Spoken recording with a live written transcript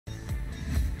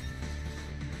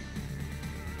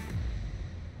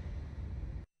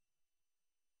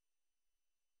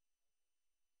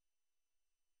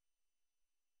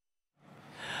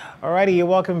Alrighty, you're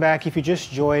welcome back. If you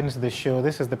just joined the show,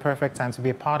 this is the perfect time to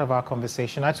be a part of our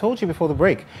conversation. I told you before the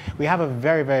break, we have a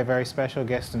very, very, very special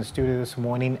guest in the studio this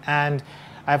morning, and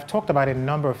I've talked about a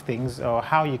number of things, or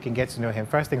how you can get to know him.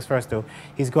 First things first, though,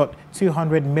 he's got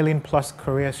 200 million plus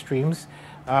career streams,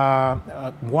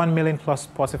 1 million plus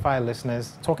Spotify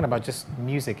listeners, talking about just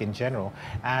music in general.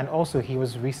 And also, he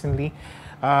was recently,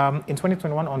 in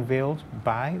 2021, unveiled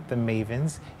by the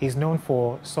Mavens. He's known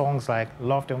for songs like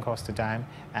Love Don't Cost a Dime,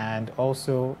 and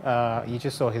also, you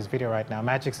just saw his video right now.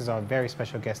 Magixx is our very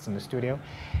special guest in the studio.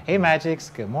 Hey,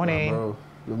 Magixx, good morning. Yeah,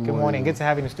 bro. Good morning. Good to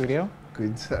have you in the studio.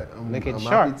 Good. I'm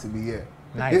sharp. happy to be here.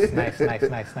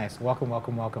 Nice.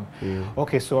 Welcome. Yeah.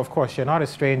 Okay, so of course, you're not a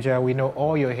stranger. We know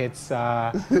all your hits.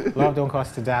 Love Don't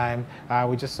Cost a Dime.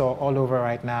 We just saw All Over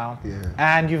right now. Yeah.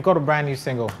 And you've got a brand new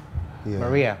single, Yeah.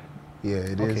 Maria. Yeah,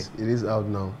 it is. It is out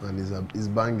now, and it's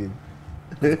banging.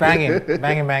 It's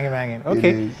banging.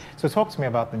 Okay, is. so talk to me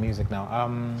about the music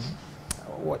now.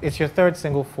 It's your third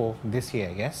single for this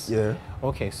year, yes? Yeah.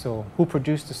 Okay, so who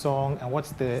produced the song, and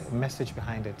what's the message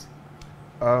behind it?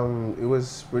 It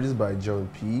was produced by John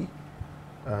P,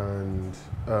 and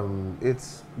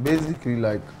it's basically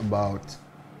like about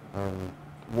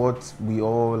what we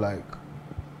all like.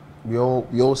 We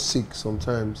all seek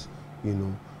sometimes, you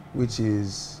know, which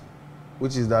is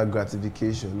that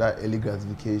gratification, that early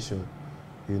gratification,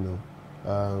 you know,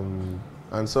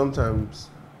 and sometimes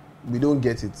we don't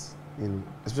get it, you know,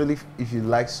 especially if you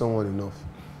like someone enough,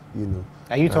 you know.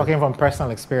 Are you talking from personal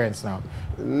experience now?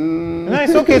 No,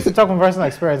 it's okay to talk from personal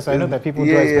experience. So I know that people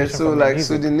do experience so from like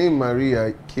music. so the name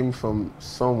Maria came from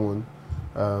someone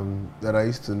that I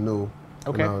used to know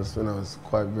when I was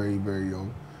quite very, very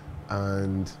young,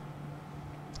 and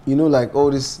you know, like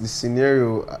all this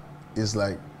scenario is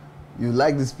like you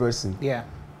like this person, yeah,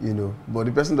 you know, but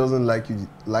the person doesn't like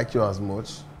you as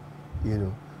much, you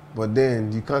know. But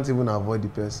then you can't even avoid the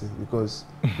person because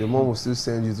your mom will still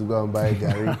send you to go and buy a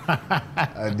garri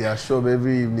at their shop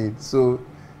every evening. So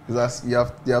you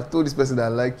have told this person that I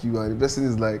like you, and the person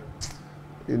is like,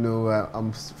 you know,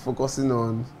 I'm focusing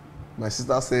on my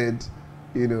sister said,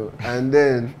 you know, and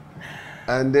then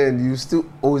you still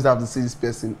always have to see this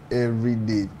person every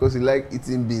day because you like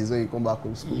eating beans when you come back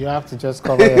from school. You have to just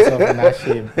cover yourself in that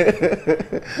shame.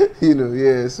 You know,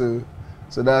 yeah.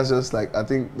 So that's just like, I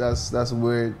think that's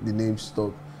where the name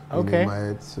stuck in my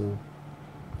head. So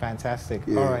fantastic.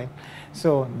 Yeah. All right.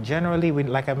 So generally,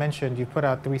 like I mentioned, you put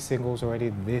out 3 singles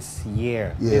already this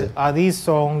year. Yeah. Are these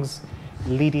songs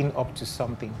leading up to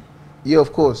something? Yeah,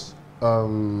 of course.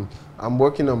 I'm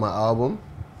working on my album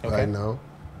right now,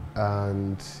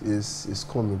 and it's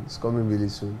coming. It's coming really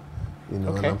soon. You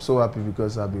know, and I'm so happy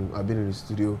because I've been in the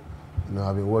studio. You know,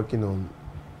 I've been working on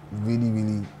really,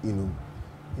 you know,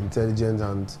 intelligent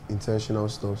and intentional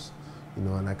stuff. You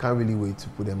know, and I can't really wait to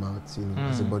put them out. You know,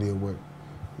 as a body of work.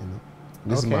 You know,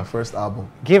 this is my first album.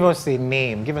 Give us a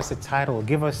name. Give us a title.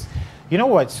 Give us, you know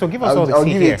what? So give us all the I'll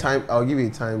tea give here. you a time. I'll give you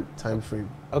a time frame.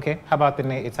 Okay. How about the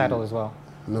a title as well?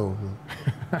 No.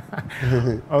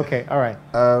 Okay. All right.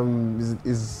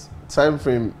 Is time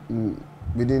frame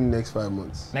within the next 5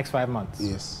 months. Next 5 months.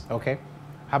 Yes. Okay.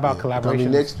 How about collaborations?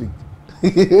 Next week.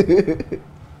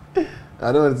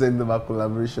 I don't want to say anything about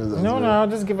collaborations. No,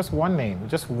 just give us one name.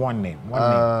 Just one name.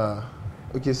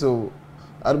 Okay, so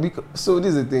so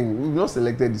this is the thing. We've not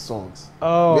selected the songs.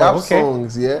 Oh, we have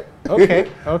songs, yeah. Okay.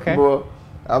 But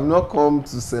I've not come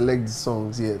to select the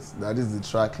songs yet. That is the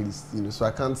track list, you know. So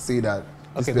I can't say that.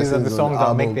 These are the songs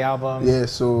that make the album. Yeah.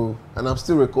 So, and I'm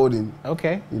still recording.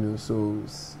 Okay. You know, so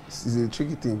it's a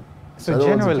tricky thing. So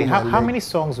generally, how many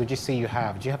songs would you say you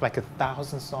have? Do you have like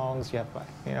 1,000 songs? Do you have like,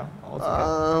 you know,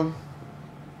 altogether?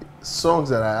 Songs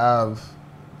that I have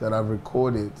that I've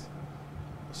recorded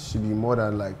should be more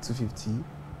than like 250.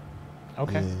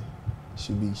 Okay. Yeah,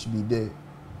 should be there.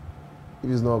 If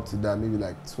it's not up to that, maybe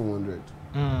like 200.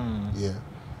 Yeah.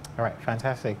 All right,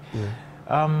 fantastic. Yeah.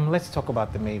 Let's talk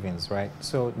about the Mavens, right?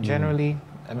 So generally,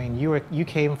 I mean, you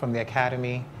came from the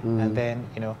academy, and then,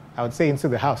 you know, I would say into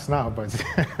the house now, but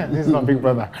this is not Big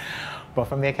Brother. But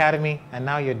from the academy, and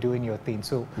now you're doing your thing.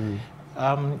 So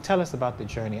tell us about the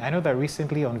journey. I know that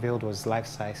recently unveiled was Life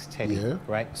Size Teddy,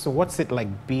 right? So what's it like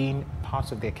being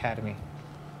part of the academy?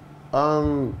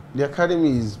 The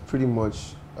academy is pretty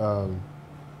much,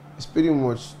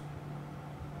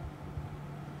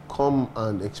 come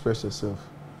and express yourself,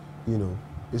 you know.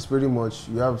 It's pretty much,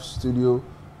 you have studio,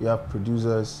 you have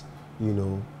producers, you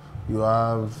know, you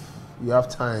have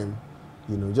time,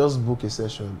 you know, just book a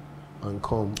session and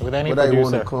come. With any Whether producer. you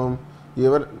want to come, Yeah,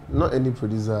 but not any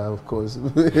producer, of course.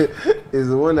 It's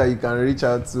the one that you can reach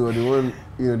out to, or the one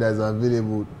that's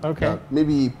available. Okay. That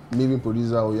maybe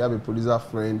producer, or you have a producer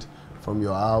friend from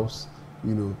your house,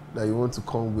 that you want to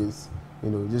come with.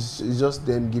 It's just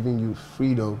them giving you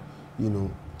freedom,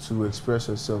 to express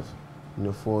yourself,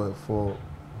 for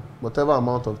whatever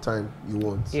amount of time you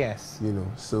want. Yes.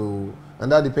 So,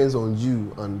 and that depends on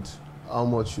you and how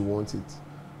much you want it.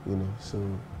 So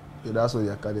yeah, that's what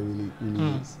the academy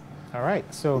really is. All right,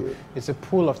 so it's a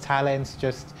pool of talents,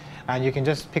 and you can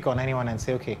just pick on anyone and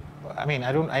say, okay. I mean,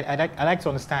 I like to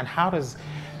understand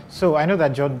so I know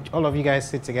that all of you guys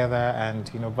sit together,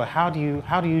 and but how do you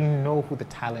know who the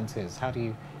talent is?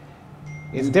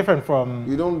 It's different from.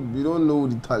 You don't know who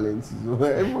the talent is.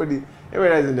 Everybody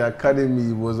that's in the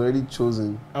academy was already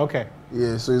chosen. Okay.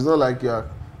 Yeah, so it's not like you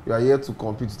are here to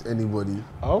compete with anybody.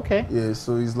 Okay. Yeah,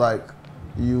 so it's like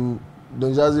Don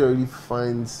Jazzy already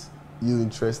finds you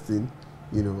interesting,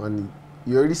 and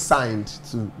you already signed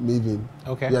to Maven.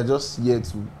 Okay. You are just here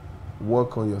to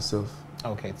work on yourself.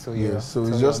 Okay, so so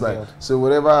it's just like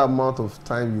whatever amount of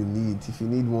time you need. If you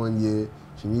need 1 year,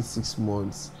 if you need 6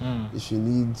 months, if you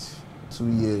need 2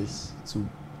 years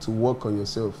to work on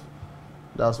yourself,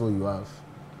 that's what you have.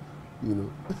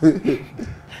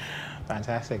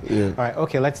 Fantastic. Yeah. All right.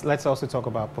 Okay. Let's also talk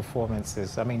about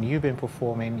performances. I mean, you've been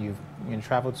performing. You've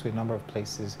traveled to a number of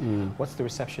places. What's the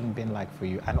reception been like for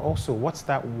you? And also, what's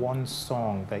that one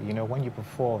song that when you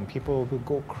perform, people will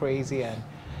go crazy and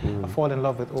fall in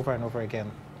love with over and over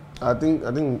again? I think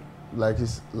like you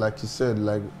said,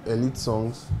 like elite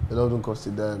songs, a lot of them cost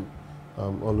a dime,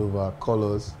 all over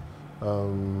Colors, yeah,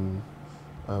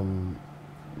 and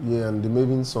the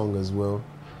Maven song as well.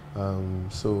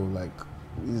 So like.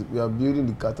 We are building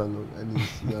the catalog, and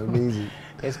it's amazing.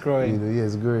 It's growing. Yeah,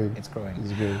 it's growing. It's growing.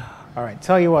 It's growing. All right.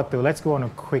 Tell you what, though, let's go on a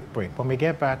quick break. When we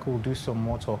get back, we'll do some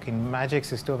more talking.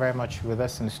 Magixx is still very much with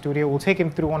us in the studio. We'll take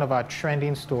him through one of our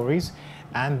trending stories,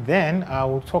 and then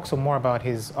we'll talk some more about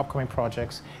his upcoming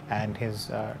projects and his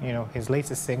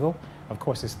latest single, of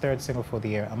course, his 3rd single for the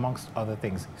year, amongst other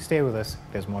things. Stay with us.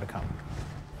 There's more to come.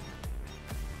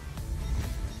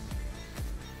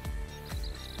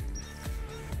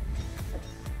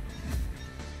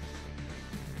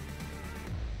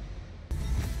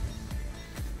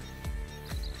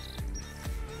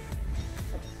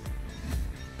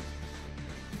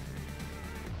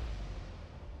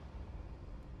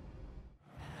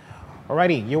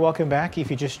 Alrighty, you're welcome back.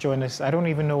 If you just joined us, I don't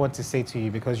even know what to say to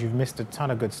you because you've missed a ton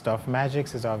of good stuff.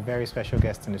 Magixx is our very special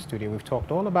guest in the studio. We've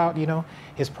talked all about,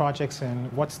 his projects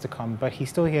and what's to come, but he's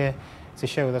still here to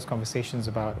share with us conversations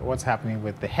about what's happening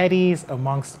with the Headies,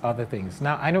 amongst other things.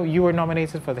 Now, I know you were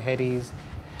nominated for the Headies.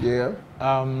 Yeah.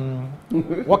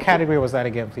 What category was that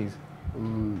again, please?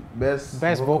 Best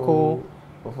vocal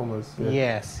performance.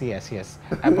 Yeah. Yes.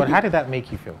 But how did that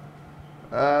make you feel?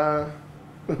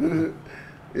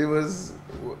 It was.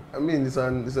 I mean, it's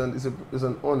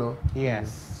an honor.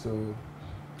 Yes. So.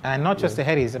 And not just the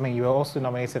Headies. I mean, you were also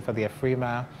nominated for the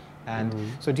Afrima, and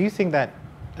so do you think that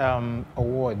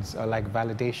awards are like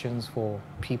validations for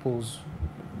people's,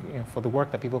 for the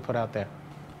work that people put out there?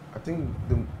 I think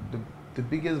the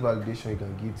biggest validation you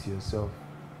can give to yourself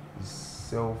is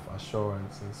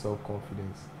self-assurance and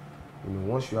self-confidence.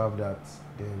 Once you have that,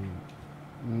 then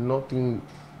nothing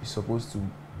is supposed to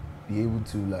be able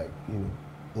to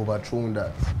overthrow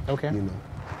that. Okay.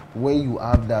 When you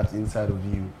have that inside of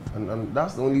you, and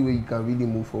that's the only way you can really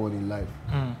move forward in life.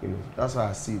 That's how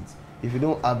I see it. If you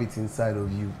don't have it inside of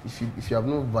you, if you have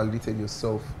not validated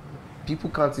yourself, people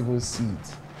can't even see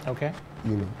it. Okay.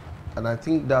 And I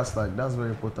think that's very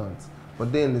important.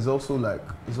 But then it's also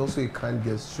a kind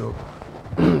gesture,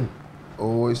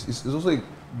 or it's also a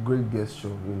great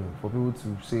gesture, for people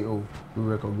to say, oh, we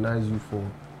recognize you for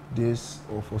this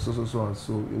or for so and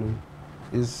so,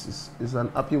 it's an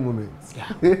happy moment. Yeah,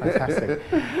 fantastic.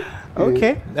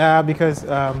 Okay, because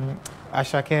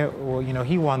Ashake, well,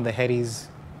 he won the Headies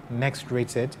Next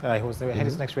Rated. He was the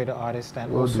Headies Next Rated Artist,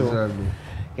 and well also, deserved.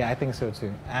 yeah, I think so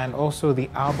too, and also the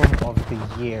Album of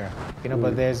the Year.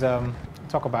 But there's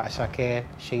talk about Ashake,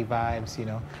 Shea Vibes,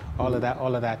 all of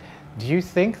that. Do you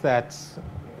think that?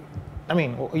 I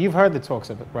mean, you've heard the talks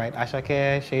of it, right?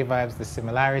 Ashake, Shea Vibes, the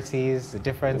similarities, the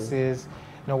differences.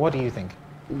 What do you think?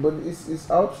 But it's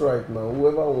outright now.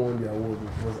 Whoever won the award,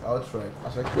 it was outright.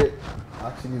 Ashake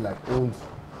actually owned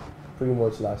pretty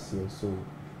much last year, so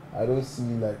I don't see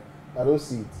it.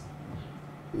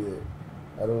 Yeah,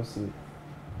 I don't see it.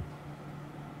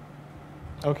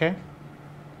 Okay.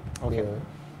 Yeah.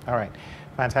 All right,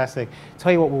 fantastic.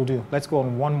 Tell you what we'll do. Let's go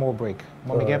on one more break.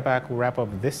 When we get back, we'll wrap up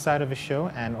this side of the show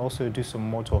and also do some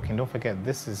more talking. Don't forget,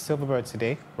 this is Silverbird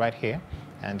Today, right here,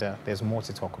 and there's more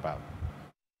to talk about.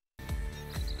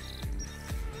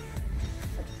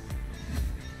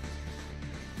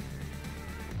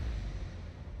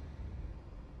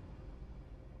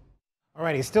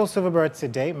 Alrighty, still Silverbird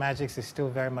Today. Magixx is still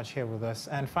very much here with us.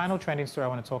 And final trending story I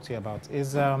want to talk to you about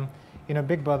is,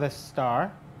 Big Brother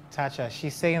star, Tacha.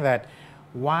 She's saying that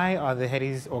why are the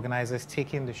Headies organizers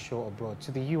taking the show abroad to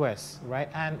the US, right?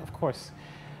 And of course,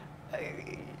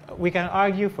 we can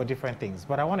argue for different things,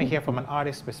 but I want to hear from an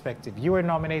artist's perspective. You were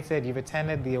nominated, you've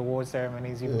attended the award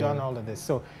ceremonies, you've done all of this.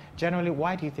 So generally,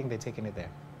 why do you think they're taking it there?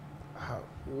 I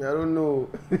don't know.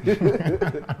 They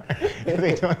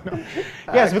don't know.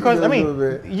 Yes, because I mean,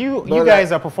 you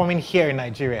guys are performing here in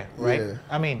Nigeria, right? Yeah.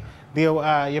 I mean,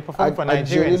 you're performing for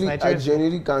Nigerians. I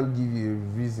genuinely can't give you a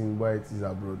reason why it is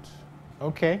abroad.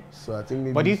 Okay. So I think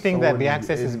maybe. But do you think that the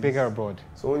access is bigger abroad?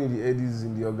 Someone in the Headies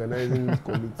in the organizing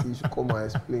committee should come and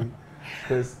explain,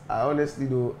 because I honestly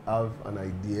don't have an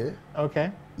idea.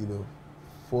 Okay.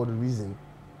 For the reason,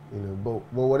 but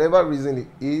whatever reason it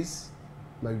is.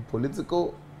 Might be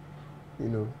political,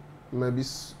 it might be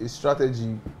a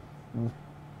strategy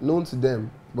known to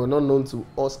them, but not known to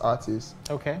us artists.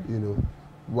 Okay.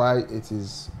 Why it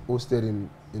is hosted in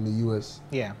the US.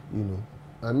 Yeah.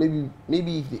 And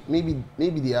maybe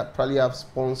they probably have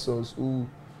sponsors who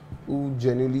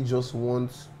genuinely just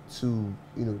want to,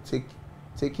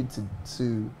 take it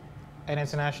to an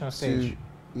international stage.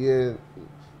 Yeah.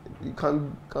 You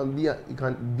can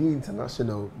be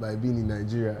international by being in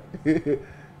Nigeria.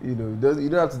 You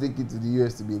don't have to take it to the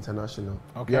US to be international.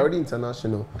 Okay. You're already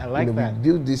international. I like that. We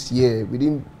built this here. We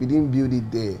didn't build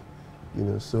it there.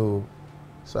 So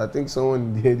I think someone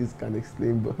in the Headies can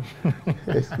explain, but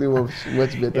explain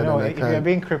much better than I can. If you're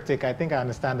being cryptic, I think I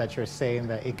understand that you're saying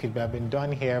that it could have been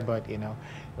done here, but it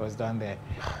was done there.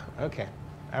 Okay.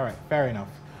 All right. Fair enough.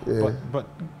 Yeah. But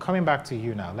coming back to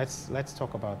you now, let's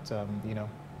talk about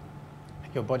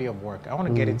your body of work. I want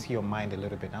to get into your mind a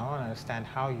little bit. I want to understand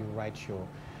how you write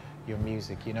your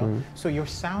music, So your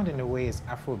sound in a way is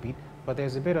Afrobeat, but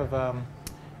there's a bit of,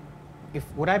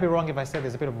 would I be wrong if I said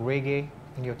there's a bit of reggae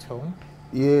in your tone?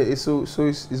 Yeah, it's not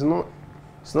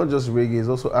just reggae, it's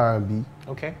also R&B.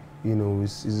 Okay.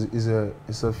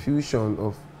 It's a fusion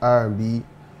of R&B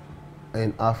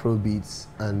and Afrobeats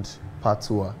and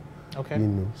patois. Okay.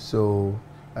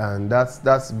 And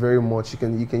that's very much, you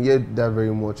can hear that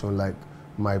very much on like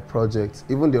my project.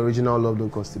 Even the original Love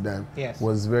Don't Cost a Dime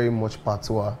was very much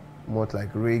patois, much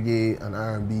like reggae and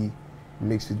R&B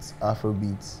mixed with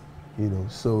Afrobeats,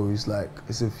 So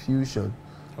it's a fusion.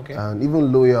 Okay. And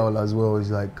even Loyal as well is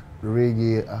like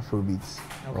reggae Afrobeats.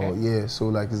 Okay.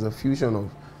 So it's a fusion of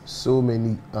so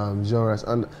many genres,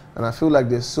 and I feel like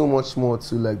there's so much more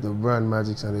to like the brand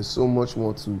Magixx, and there's so much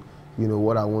more to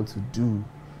what I want to do.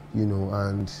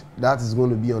 And that is going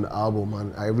to be on the album,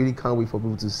 and I really can't wait for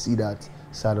people to see that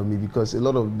side of me, because a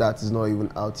lot of that is not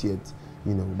even out yet.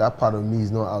 That part of me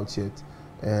is not out yet,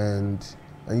 and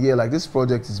yeah, like this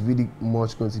project is really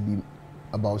much going to be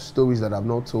about stories that I've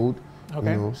not told.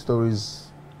 Okay.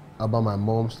 Stories about my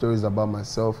mom, stories about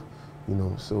myself.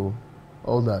 So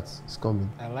all that is coming.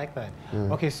 I like that.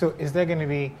 Yeah. Okay, so is there going to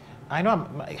be? I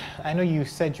know you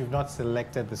said you've not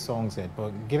selected the songs yet,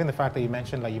 but given the fact that you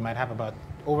mentioned like you might have about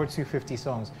over 250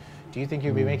 songs, do you think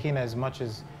you'll be making as much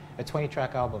as a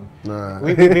 20-track album? Nah.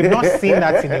 We've not seen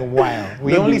that in a while.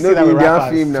 We only see that with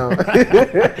rappers. Film now.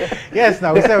 Yes,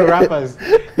 now we say with rappers.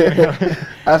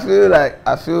 I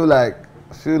feel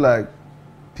like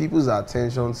people's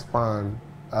attention span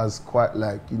has quite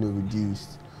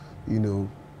reduced,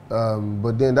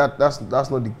 but then that's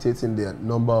not dictating the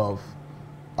number of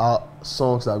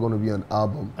songs that are going to be on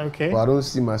album. Okay. But I don't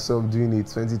see myself doing a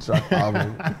 20-track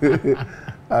album.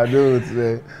 I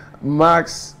don't.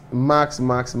 Max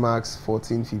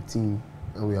 14, 15,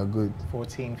 and we are good.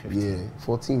 14, 15. Yeah,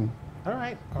 14. All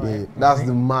right. Yeah, that's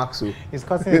the max. So. It's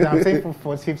cutting it down. I'm saying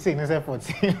for 15 instead of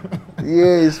 14.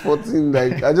 Yeah, it's 14.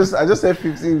 Like I just said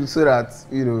 15 so that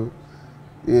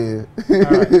yeah.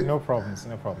 All right, no problems.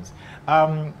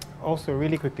 Also,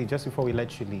 really quickly, just before we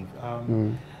let you leave,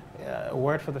 a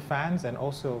word for the fans, and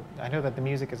also I know that the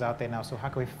music is out there now. So how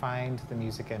can we find the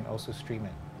music and also stream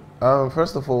it?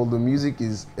 First of all, the music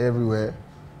is everywhere.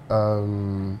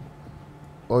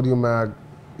 Audiomack,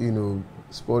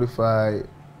 Spotify,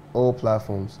 all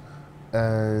platforms,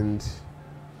 and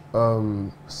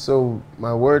so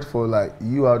my word for like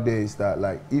you out there is that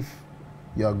like if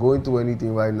you are going through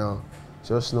anything right now,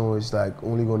 just know it's like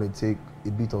only going to take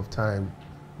a bit of time.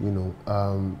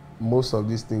 most of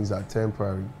these things are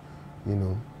temporary, you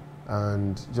know,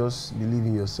 and just believe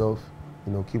in yourself,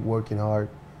 you know, keep working hard,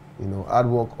 you know, hard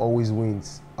work always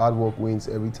wins. Hard work wins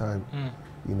every time,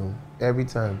 you know, every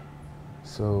time.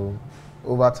 So,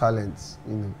 over talents,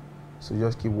 you know, so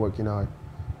just keep working hard,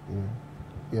 you know,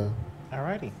 yeah.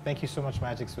 Alrighty, thank you so much,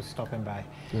 Magixx, for stopping by.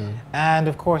 Yeah. And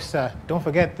of course, don't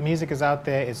forget, the music is out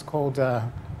there. It's called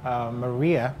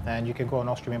Maria, and you can go on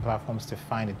all streaming platforms to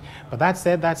find it. But that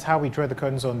said, that's how we draw the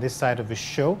curtains on this side of the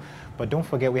show. But don't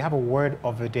forget, we have a word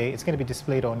of the day. It's going to be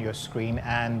displayed on your screen,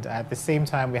 and at the same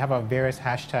time, we have our various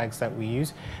hashtags that we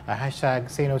use. Hashtag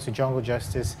Say No to Jungle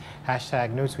Justice,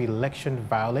 hashtag No to Election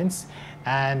Violence,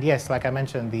 and yes, like I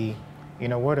mentioned, the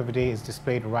word of the day is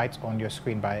displayed right on your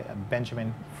screen by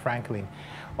Benjamin Franklin.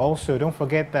 Also, don't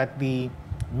forget that the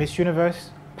Miss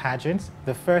Universe pageant,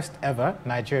 the first ever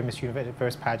Nigerian Miss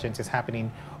Universe pageant, is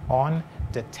happening on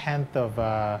the 10th of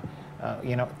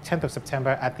 10th of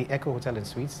September at the Echo Hotel and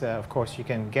Suites. Of course, you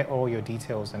can get all your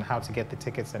details and how to get the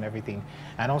tickets and everything.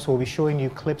 And also, we'll be showing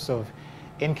you clips of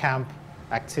in-camp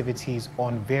activities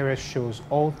on various shows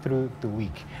all through the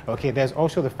week. Okay, there's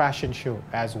also the fashion show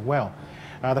as well.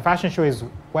 The fashion show is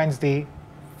Wednesday,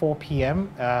 4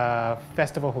 p.m.,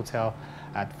 Festival Hotel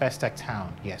at Festec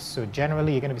Town. Yes, so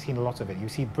generally you're going to be seeing lots of it. You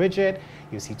see Bridget,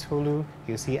 you see Tolu,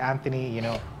 you see Anthony,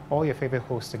 all your favorite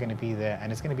hosts are going to be there,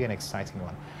 and it's going to be an exciting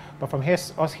one. But from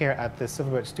us here at the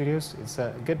Silverbird Studios, it's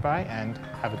a goodbye and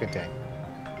have a good day.